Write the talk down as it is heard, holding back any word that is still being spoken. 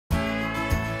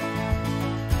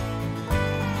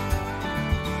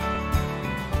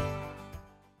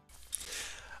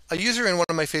A user in one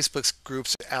of my Facebook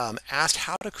groups asked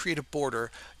how to create a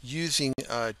border using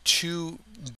two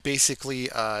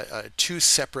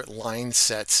separate line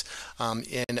sets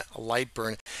in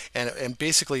Lightburn, and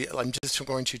basically I'm just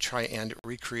going to try and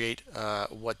recreate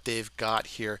what they've got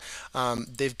here.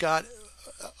 They've got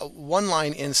one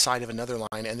line inside of another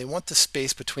line, and they want the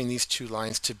space between these two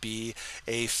lines to be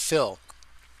a fill.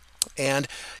 And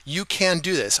you can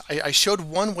do this. I showed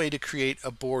one way to create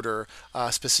a border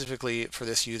specifically for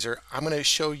this user. I'm going to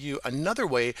show you another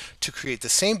way to create the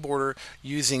same border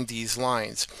using these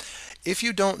lines. If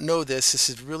you don't know this, this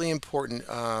is really important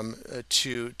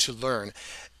to learn.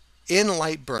 In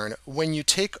Lightburn, when you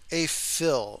take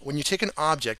an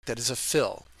object that is a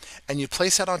fill, and you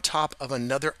place that on top of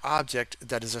another object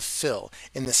that is a fill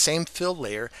in the same fill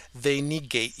layer, they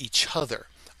negate each other.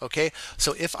 Okay,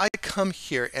 so if I come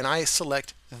here and I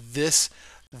select this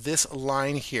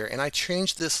line here and I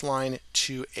change this line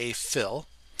to a fill,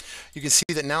 you can see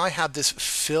that now I have this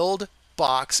filled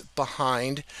box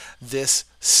behind this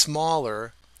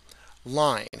smaller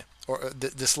line, or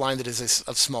this line that is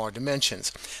of smaller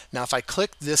dimensions. Now if I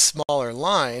click this smaller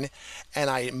line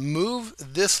and I move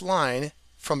this line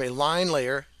from a line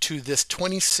layer to this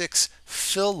 26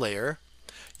 fill layer,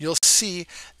 you'll see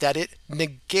that it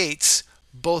negates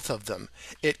both of them.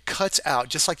 It cuts out,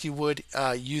 just like you would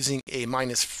using a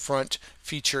minus front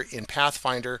feature in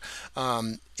Pathfinder.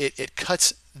 It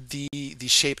cuts the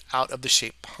shape out of the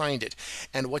shape behind it,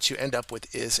 and what you end up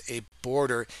with is a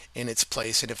border in its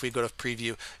place. And if we go to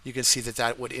preview, you can see that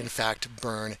that would in fact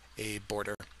burn a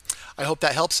border. I hope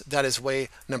that helps. That is way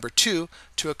number 2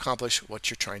 to accomplish what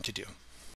you're trying to do.